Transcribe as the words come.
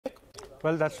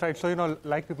Well, that's right. So,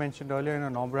 like we mentioned earlier,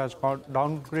 Nomura has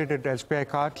downgraded SBI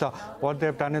Cards. What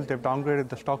they've done is they've downgraded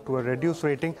the stock to a reduced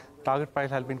rating. Target price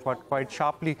has been quite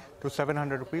sharply to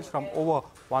 700 rupees from over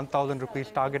 1,000 rupees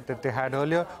target that they had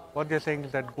earlier. What they're saying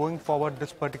is that going forward,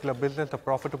 this particular business, the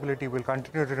profitability will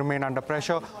continue to remain under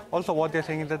pressure. Also, what they're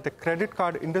saying is that the credit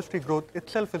card industry growth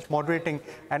itself is moderating,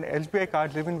 and SBI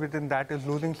Cards, even within that, is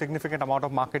losing significant amount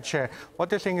of market share. What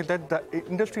they're saying is that the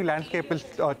industry landscape is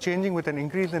changing with an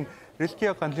increase in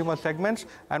riskier consumer segments,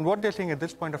 and what they're saying at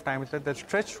this point of time is that the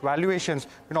stretched valuations,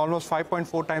 almost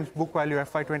 5.4 times book value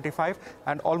FY25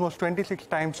 and almost 26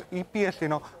 times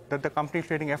EPS, that the company is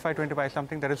trading FY25 is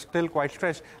something that is still quite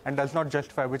stretched and does not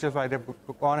justify, which is why they've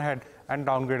gone ahead and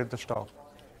downgraded the stock.